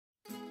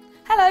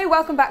Hello,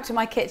 welcome back to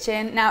my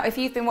kitchen. Now, if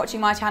you've been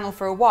watching my channel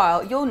for a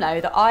while, you'll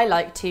know that I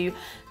like to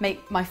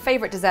make my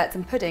favourite desserts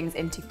and puddings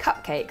into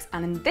cupcakes.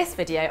 And in this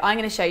video, I'm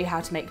going to show you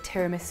how to make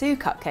tiramisu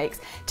cupcakes.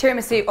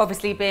 Tiramisu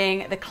obviously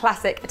being the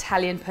classic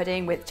Italian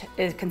pudding, which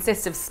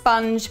consists of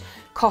sponge,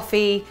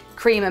 coffee,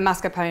 cream and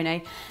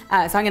mascarpone.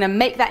 So I'm going to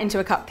make that into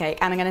a cupcake,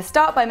 and I'm going to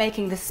start by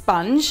making the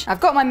sponge.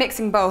 I've got my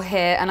mixing bowl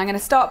here, and I'm going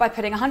to start by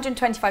putting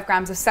 125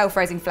 grams of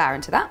self-raising flour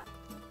into that,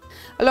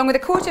 along with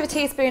 1/4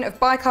 teaspoon of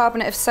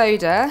bicarbonate of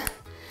soda,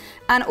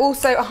 and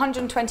also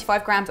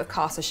 125 grams of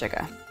caster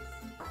sugar.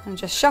 And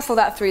just shuffle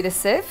that through the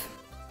sieve.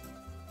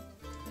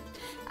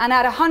 And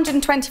add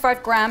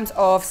 125 grams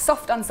of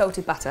soft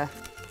unsalted butter.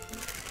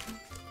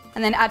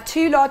 And then add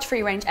 2 large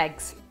free-range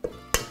eggs.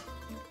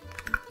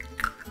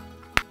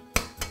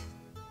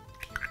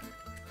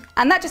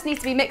 And that just needs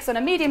to be mixed on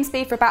a medium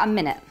speed for about a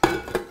minute.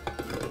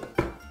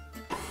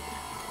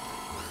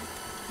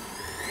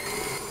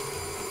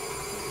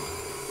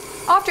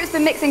 After it's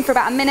been mixing for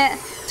about a minute,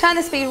 turn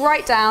the speed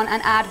right down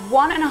and add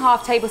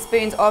 1½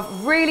 tablespoons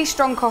of really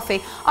strong coffee.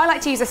 I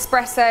like to use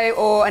espresso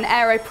or an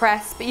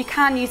AeroPress, but you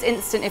can use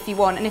instant if you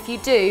want. And if you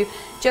do,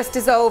 just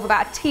dissolve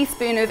about a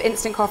teaspoon of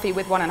instant coffee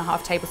with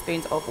 1½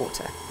 tablespoons of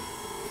water.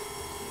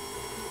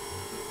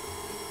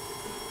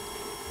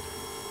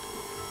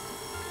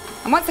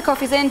 And once the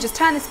coffee's in, just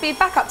turn the speed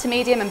back up to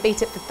medium and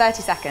beat it for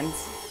 30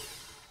 seconds.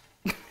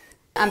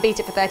 And beat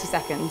it for 30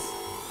 seconds.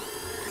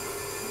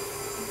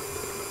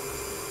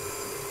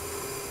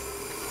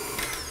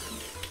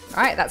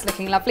 Right, that's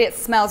looking lovely. It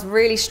smells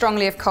really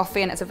strongly of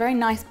coffee and it's a very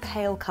nice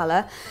pale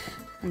colour.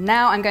 And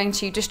now I'm going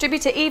to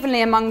distribute it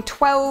evenly among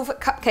 12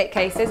 cupcake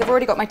cases. I've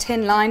already got my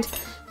tin lined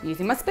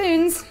using my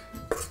spoons.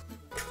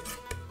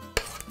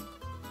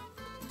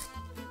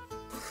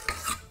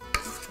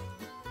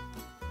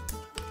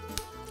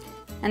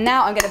 And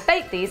now I'm going to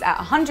bake these at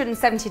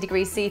 170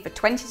 degrees C for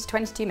 20 to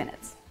 22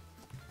 minutes.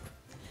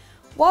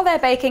 While they're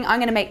baking, I'm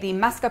going to make the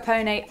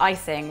mascarpone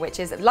icing, which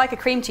is like a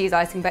cream cheese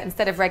icing, but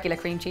instead of regular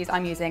cream cheese,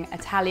 I'm using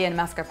Italian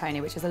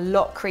mascarpone, which is a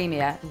lot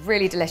creamier,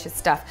 really delicious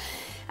stuff.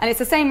 And it's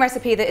the same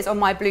recipe that is on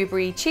my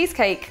blueberry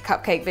cheesecake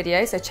cupcake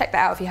video, so check that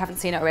out if you haven't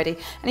seen it already.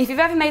 And if you've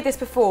ever made this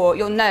before,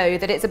 you'll know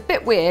that it's a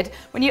bit weird.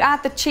 When you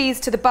add the cheese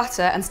to the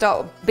butter and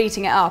start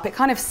beating it up, it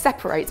kind of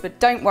separates, but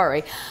don't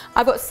worry.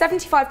 I've got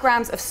 75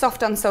 grams of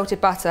soft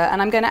unsalted butter,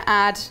 and I'm going to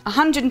add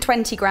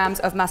 120 grams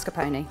of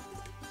mascarpone.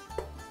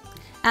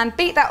 And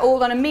beat that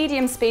all on a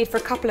medium speed for a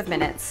couple of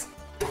minutes.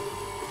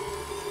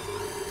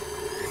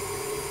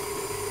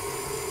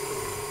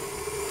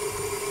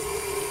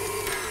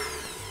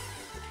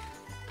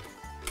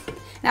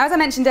 Now, as I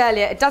mentioned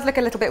earlier, it does look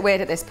a little bit weird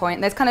at this point.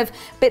 There's kind of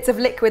bits of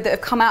liquid that have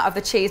come out of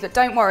the cheese, but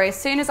don't worry,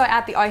 as soon as I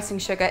add the icing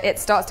sugar, it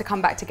starts to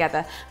come back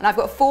together. And I've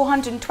got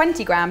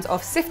 420 grams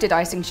of sifted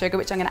icing sugar,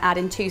 which I'm going to add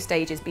in 2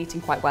 stages,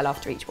 beating quite well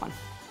after each one.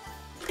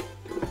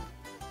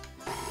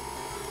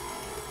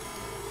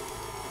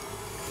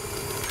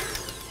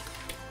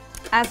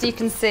 As you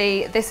can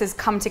see, this has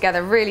come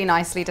together really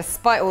nicely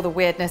despite all the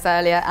weirdness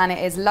earlier, and it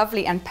is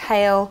lovely and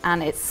pale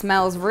and it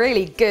smells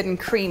really good and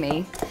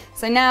creamy.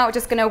 So now we're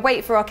just going to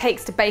wait for our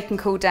cakes to bake and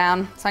cool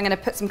down. So I'm going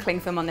to put some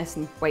cling film on this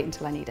and wait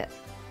until I need it.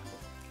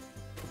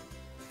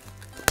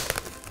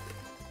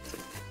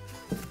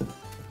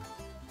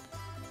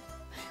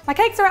 My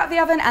cakes are out of the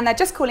oven and they're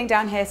just cooling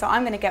down here, so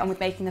I'm going to get on with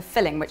making the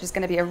filling, which is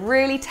going to be a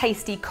really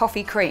tasty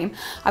coffee cream.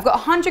 I've got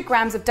 100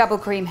 grams of double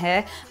cream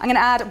here. I'm going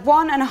to add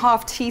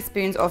 1½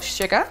 teaspoons of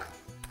sugar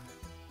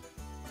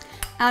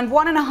and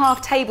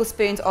 1½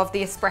 tablespoons of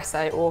the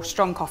espresso or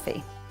strong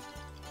coffee.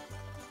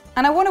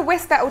 And I want to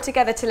whisk that all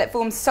together till it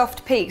forms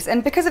soft peaks,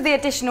 and because of the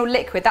additional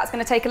liquid, that's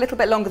going to take a little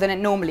bit longer than it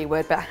normally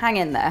would, but hang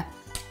in there.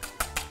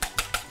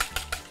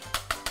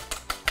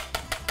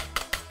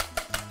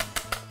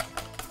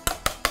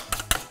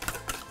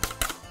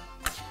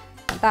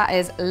 That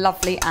is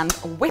lovely and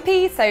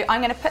whippy, so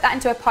I'm going to put that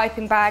into a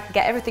piping bag,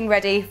 get everything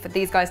ready for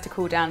these guys to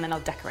cool down, and then I'll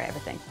decorate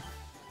everything.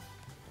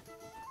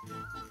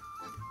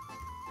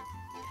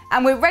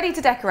 And we're ready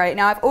to decorate.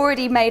 Now, I've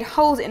already made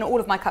holes in all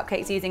of my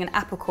cupcakes using an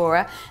apple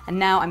corer, and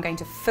now I'm going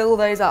to fill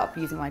those up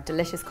using my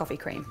delicious coffee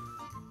cream.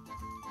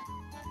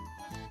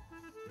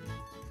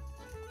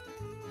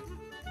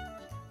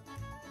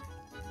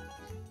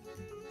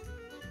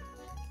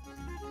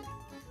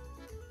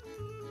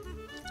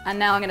 And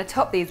now I'm going to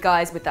top these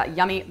guys with that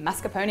yummy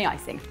mascarpone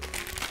icing.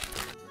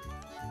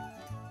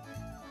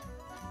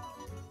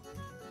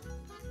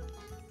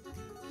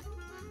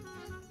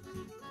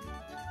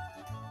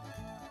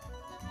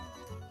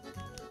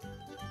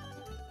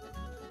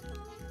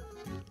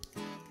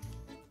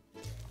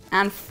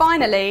 And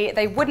finally,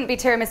 they wouldn't be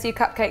tiramisu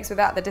cupcakes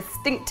without the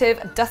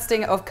distinctive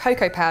dusting of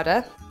cocoa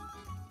powder.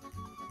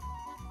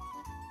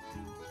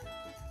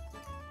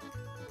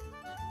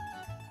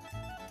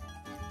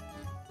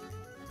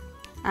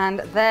 And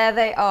there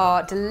they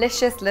are,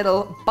 delicious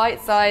little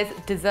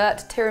bite-sized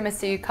dessert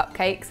tiramisu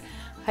cupcakes.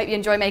 Hope you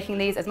enjoy making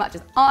these as much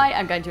as I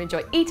am going to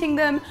enjoy eating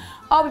them.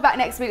 I'll be back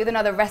next week with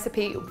another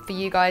recipe for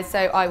you guys, so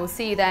I will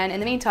see you then. In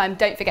the meantime,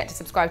 don't forget to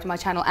subscribe to my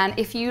channel, and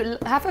if you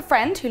have a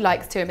friend who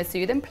likes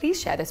tiramisu, then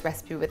please share this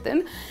recipe with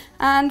them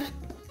and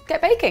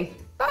get baking.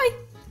 Bye.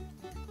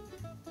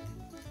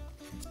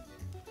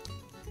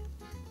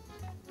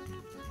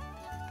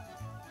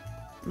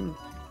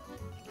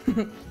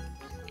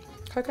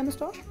 Cocoa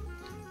moustache?